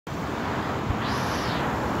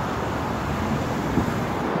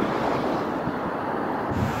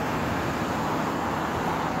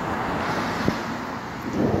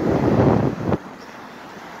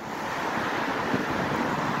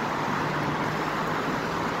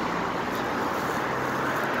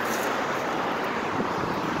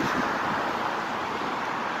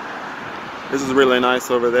This is really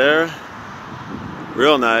nice over there.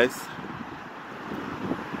 Real nice.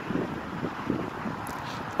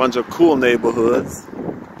 Bunch of cool neighborhoods.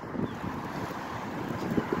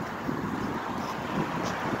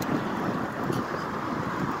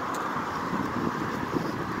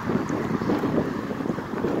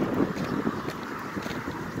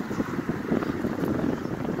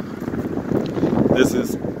 This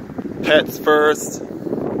is Pets First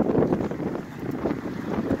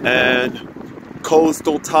and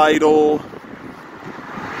Coastal Title,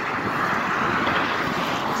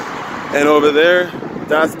 and over there,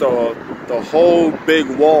 that's the whole big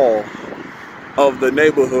wall of the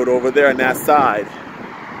neighborhood over there on that side.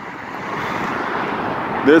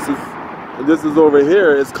 This is over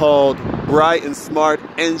here. It's called Bright and Smart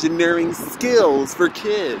Engineering Skills for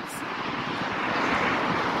Kids.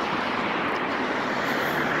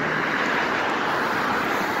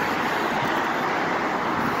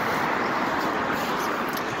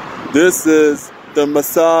 This is the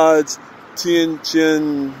Massage Tien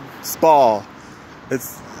Chin Spa. It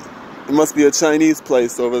must be a Chinese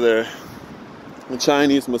place over there. A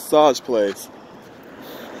Chinese massage place.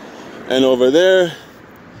 And over there,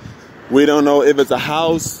 we don't know if it's a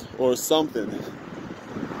house or something.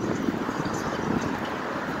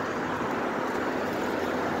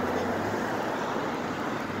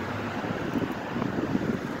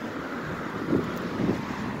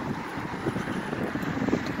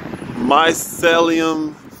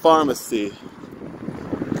 Mycelium Pharmacy.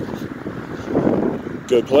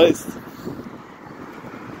 Good place.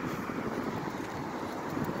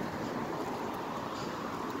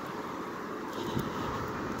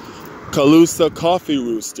 Calusa Coffee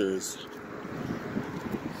Roasters.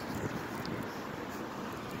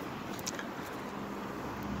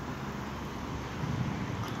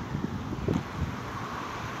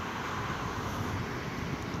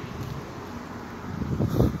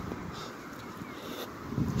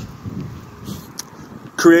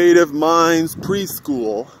 Creative Minds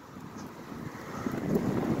Preschool.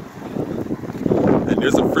 And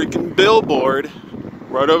there's a freaking billboard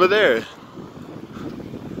right over there.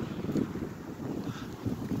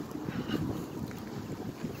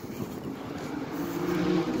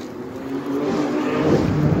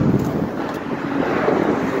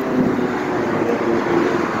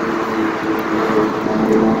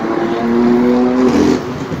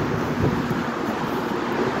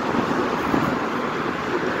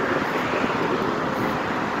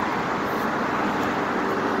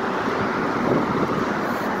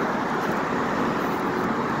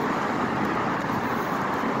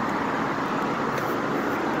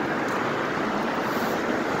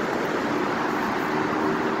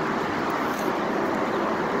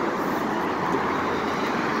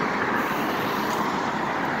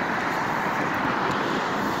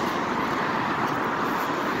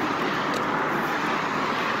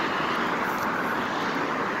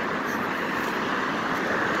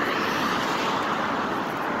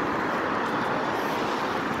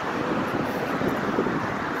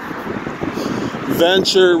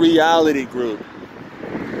 Venture Reality Group.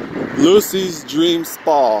 Lucy's Dream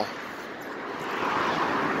Spa.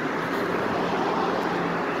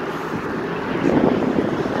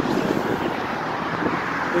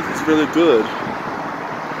 This is really good.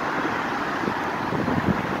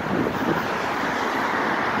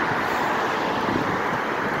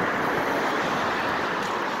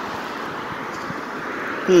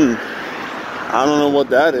 I don't know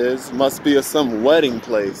what that is. Must be some wedding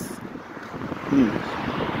place.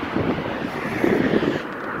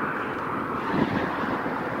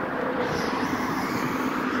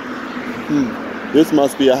 This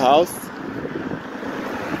must be a house.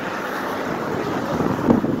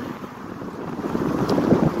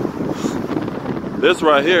 This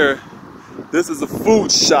right here, this is a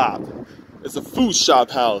food shop. It's a food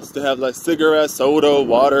shop house. They have like cigarettes, soda,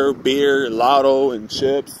 water, beer, lotto, and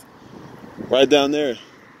chips. Right down there.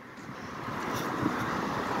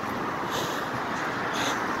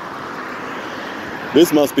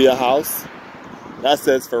 This must be a house. That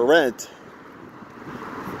says for rent.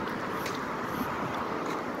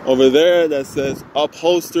 Over there, that says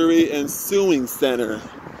Upholstery and Sewing Center.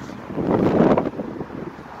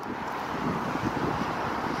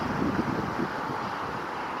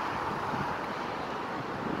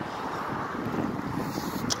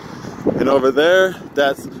 And over there,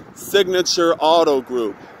 that's Signature Auto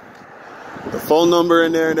Group. The phone number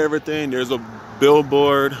in there and everything. There's a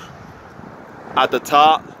billboard at the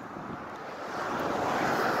top.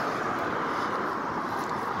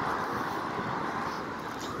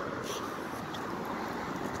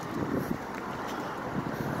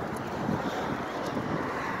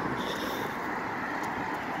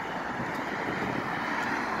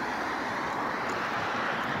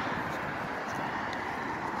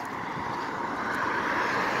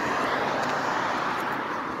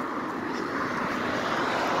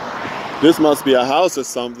 This must be a house or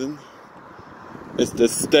something. It's the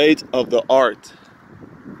state of the art.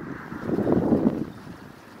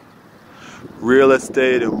 Real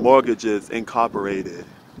Estate and Mortgages Incorporated.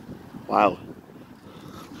 Wow.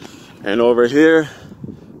 And over here,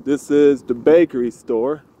 this is the bakery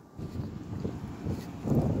store.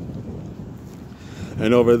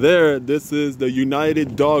 And over there, this is the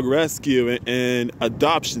United Dog Rescue and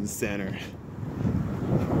Adoption Center.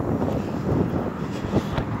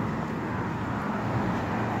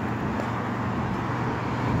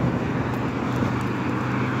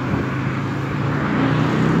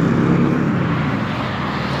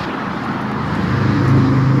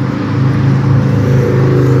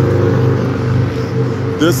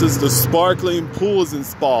 This is the Sparkling Pools and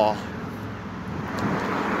Spa.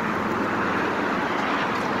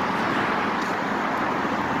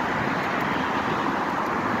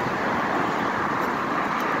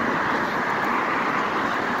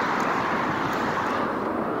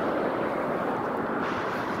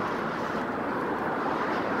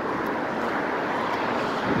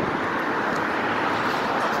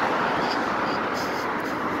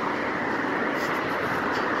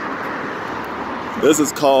 This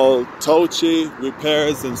is called Tochi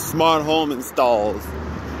Repairs and Smart Home Installs.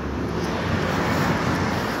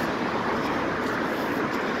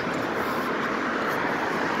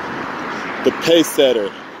 The Pace Setter.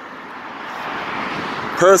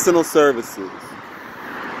 Personal Services.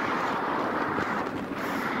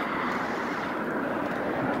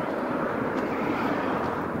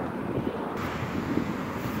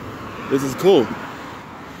 This is cool.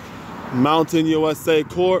 Mountain USA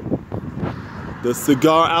Corp. The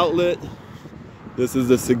cigar outlet. This is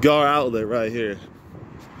the cigar outlet right here.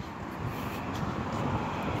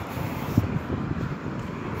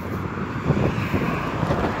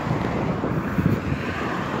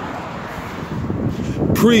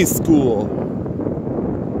 Preschool.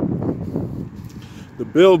 The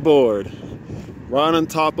billboard right on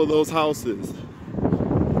top of those houses.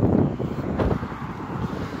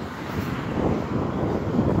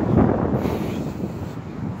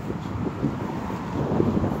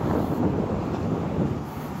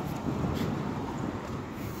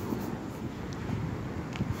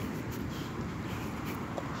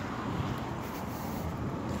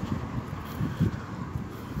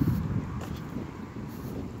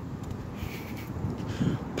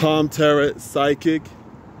 Palm Terrace Psychic.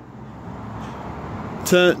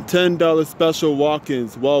 $10 special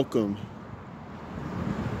walk-ins. Welcome.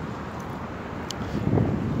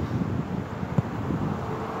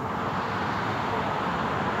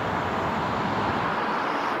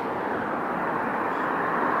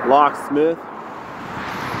 Locksmith.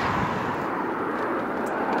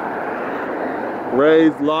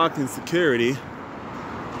 Ray's Lock and Security.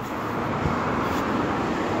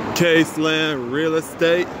 Caseland Real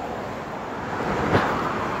Estate.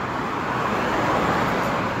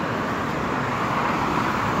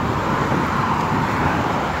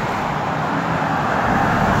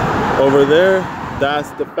 Over there,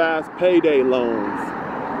 that's the fast payday loans.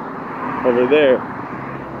 Over there.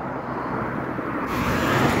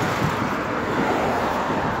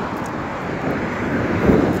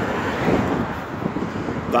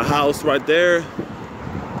 The house right there.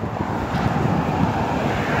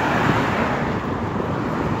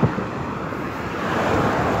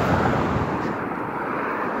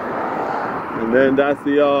 And then that's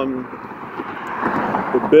the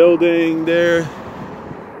building there.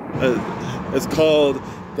 It's called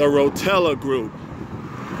the Rotella Group.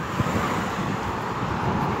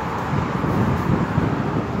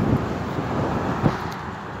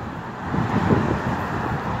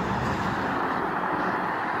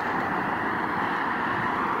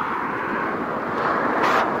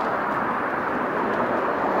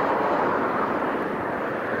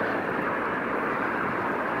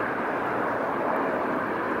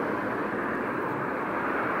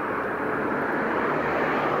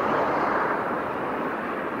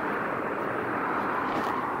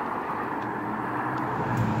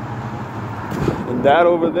 And that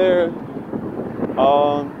over there,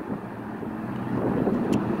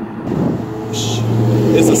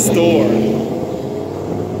 is a store.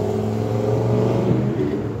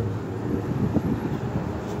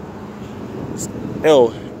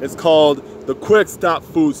 Oh, it's called the Quick Stop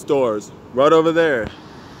Food Stores. Right over there.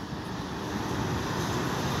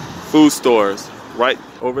 Food stores, right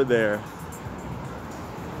over there.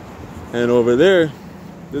 And over there,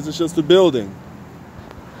 this is just a building.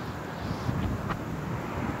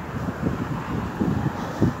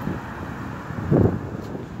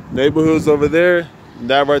 Neighborhoods over there,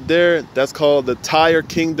 that right there, that's called the Tire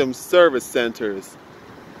Kingdom Service Centers.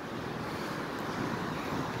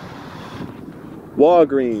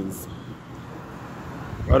 Walgreens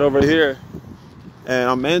right over here, and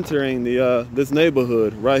I'm entering the this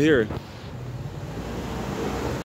neighborhood right here.